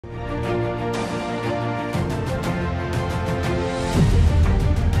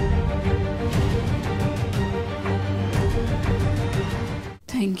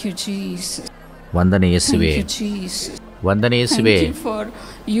Thank you, Jesus. ವಂದನೆ ಯೇಸುವೆ. Thank you, Jesus. ವಂದನೆ ಯೇಸುವೆ. Thank you for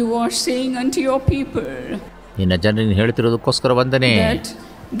you are saying unto your people ನಿನ್ನ ಜನರನ್ನು ಹೇಳ್ತಿರೋದಕ್ಕೋಸ್ಕರ ವಂದನೆ. that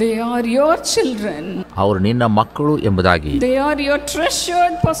they are your children. ಅವರು ನಿನ್ನ ಮಕ್ಕಳು ಎಂಬುದಾಗಿ. They are your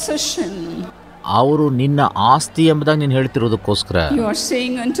treasured possession. ಅವರು ನಿನ್ನ ಆಸ್ತಿ ಎಂಬುದಾಗಿ ನೀನು ಹೇಳ್ತಿರೋದಕ್ಕೋಸ್ಕರ. You are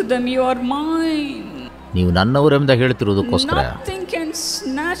saying unto them, you are mine. ನೀವು ನನ್ನವರು ಎಂಬುದಾಗಿ ಹೇಳ್ತಿರೋದಕ್ಕೋಸ್ಕರ. Nothing can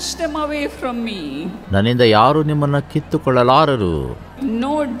snatch them away from me. ನನ್ನಿಂದ ಯಾರು ನಿಮ್ಮನ್ನು ಕಿತ್ತುಕೊಳ್ಳಲಾರರು.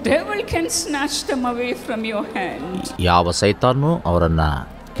 No devil can snatch them away from your hand. ಯಾವ ಸೈತಾನನು ಅವರನ್ನ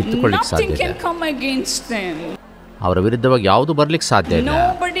ಕಿತ್ತುಕೊಳ್ಳಿಕ್ಕೆ ಸಾಧ್ಯ Nothing ಇಲ್ಲ. can come against them. ಅವರ ವಿರುದ್ಧವಾಗಿ ಯಾವುದು ಬರ್ಲಿಕ್ಕೆ ಸಾಧ್ಯ ಇಲ್ಲ.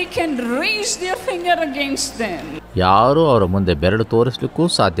 Nobody can raise their finger against them. ಯಾರು ಅವರ ಮುಂದೆ ಬೆರಳು ತೋರಿಸಲಿಕ್ಕೂ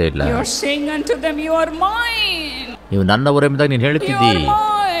ಸಾಧ್ಯ ಇಲ್ಲ. You are saying unto them, you are mine. ನೀವು ನನ್ನವರು ಎಂಬುದಾಗಿ ನೀನು ಹೇಳುತ್ತಿದ್ದಿ.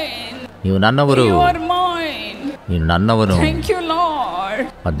 ನೀವು ನನ್ನವರು. ನೀನು ನನ್ನವನು. Thank you,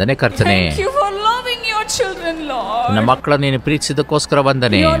 Lord. ವಂದನೆ ಕರ್ತನೆ. Thank you for loving your children, Lord. ನಿನ್ನ ಮಕ್ಕಳನ್ನು ನೀನು ಪ್ರೀತಿಸಿದಕ್ಕೋಸ್ಕರ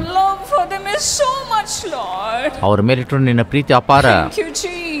ವಂದನೆ. Your love for them is so much, Lord. ಅವರ ಮೇಲಿಟ್ಟು ನಿನ್ನ ಪ್ರೀತಿ ಅಪಾರ. Thank you,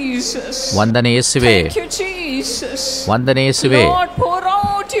 Jesus. ವಂದನೆ ಯೇಸುವೆ. Thank you, Jesus. ವಂದನೆ ಯೇಸುವೆ. Lord, pour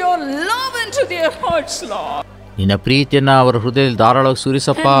out your love into their hearts, Lord. ನಿನ್ನ ಪ್ರೀತಿಯನ್ನ ಅವರ ಹೃದಯದಲ್ಲಿ ಧಾರಾಳವಾಗಿ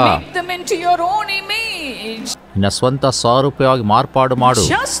ಸುರಿಸಪ್ಪ. And make them into your own image. ನಿನ್ನ ಸ್ವಂತ ಸ್ವರೂಪವಾಗಿ ಮಾರ್ಪಾಡು ಮಾಡು.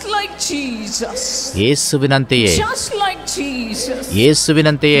 Just like Jesus. ಯೇಸುವಿನಂತೆಯೇ. Just like Jesus.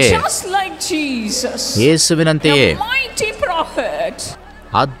 ಯೇಸುವಿನಂತೆಯೇ. Just like Jesus. ಯೇಸುವಿನಂತೆಯೇ. A mighty prophet.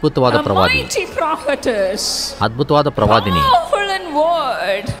 ಅದ್ಭುತವಾದ ಪ್ರವಾದಿ. A mighty prophetess. ಅದ್ಭುತವಾದ ಪ್ರವಾದಿನಿ. Powerful in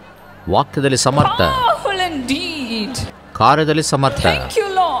word. ವಾಕ್ಯದಲ್ಲಿ ಸಮರ್ಥ. Powerful in deed. ಕಾರ್ಯದಲ್ಲಿ ಸಮರ್ಥ. Thank you,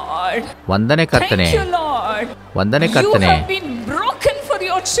 Lord. ವಂದನೆ ಕರ್ತನೆ. Thank you, Lord. ವಂದನೆ You ಕರ್ತನೆ. have been broken for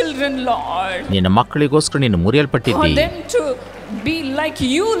your children, Lord. ನಿನ್ನ ಮಕ್ಕಳಿಗೋಸ್ಕರ ನೀನು For ಮುರಿಯಲ್ಪಟ್ಟಿದ್ದಿ. them to be like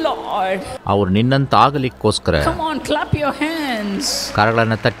you, Lord. ಅವರು ನಿನ್ನಂತ ಆಗಲಿಕ್ಕೋಸ್ಕರ. Come on, clap your hands.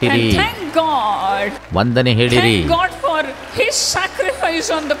 ಕರಗಳನ್ನು ತಟ್ಟಿರಿ. And thank God. ವಂದನೆ ಹೇಳಿರಿ. Thank God for His sacrifice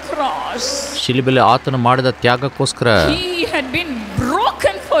on the cross. ಶಿಲುಬೆಯಲ್ಲಿ ಆತನು ಮಾಡಿದ ತ್ಯಾಗಕ್ಕೋಸ್ಕರ. He had been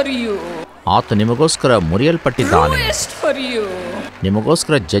broken for you. ಆತ ನಿಮಗೋಸ್ಕರ ಮುರಿಯಲ್ಪಟ್ಟಿದ್ದಾನೆ. Bruised for you.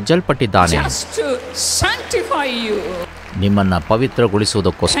 ನಿಮಗೋಸ್ಕರ ಜಜ್ಜಲ್ಪಟ್ಟಿದ್ದಾನೆ. Just to sanctify you. ನಿಮ್ಮನ್ನ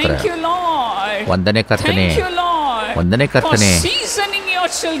ಪವಿತ್ರಗೊಳಿಸುವುದಕ್ಕೋಸ್ಕರ. Thank you, Lord. ವಂದನೆ ಕರ್ತನೆ. Thank you, Lord. ವಂದನೆ ಕರ್ತನೆ. For seasoning your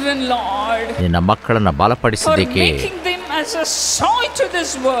children, Lord. ನಿನ್ನ ಮಕ್ಕಳನ್ನ For ಬಲಪಡಿಸಿದ್ದಕ್ಕೆ. making them as a salt to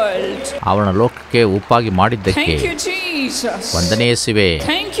this world. ಅವನ ಲೋಕಕ್ಕೆ ಉಪ್ಪಾಗಿ ಮಾಡಿದ್ದಕ್ಕೆ. Thank you, Jesus. ವಂದನೆ ಯೇಸುವೆ.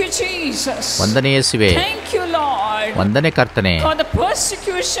 Thank you, Jesus. ವಂದನೆ ಯೇಸುವೆ. Thank you, Lord. ವಂದನೆ ಕರ್ತನೆ. For the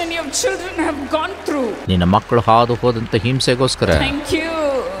persecution your children have gone through. ನಿನ್ನ ಮಕ್ಕಳು ಹಾದು ಹೋದಂತ ಹಿಂಸೆಗೋಸ್ಕರ. Thank you.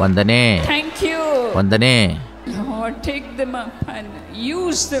 ವಂದನೆ. Thank you. ವಂದನೆ. Lord, take them up and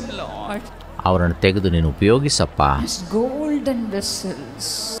use them, Lord. ಅವರನ್ನು ತೆಗೆದು ನೀನು ಉಪಯೋಗಿಸಪ್ಪ. As golden vessels.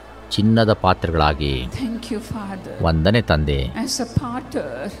 ಚಿನ್ನದ ಪಾತ್ರೆಗಳಾಗಿ. Thank you, Father. ವಂದನೆ ತಂದೆ. As a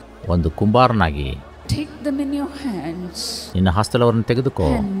potter. ಒಂದು ಕುಂಬಾರನಾಗಿ. Take them in your hands. ನಿನ್ನ ಹಸ್ತದಲ್ಲಿ ಅವರನ್ನು ತೆಗೆದುಕೋ.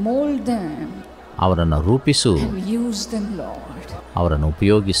 And mold them. ಅವರನ್ನು ರೂಪಿಸು. And use them, Lord. ಅವರನ್ನು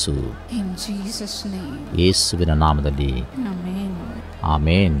ಉಪಯೋಗಿಸು. In Jesus' name. ಯೇಸುವಿನ ನಾಮದಲ್ಲಿ. Amen.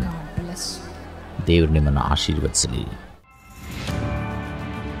 Amen. God bless you. ದೇವರು ನಿಮ್ಮನ್ನು ಆಶೀರ್ವದಿಸಲಿ.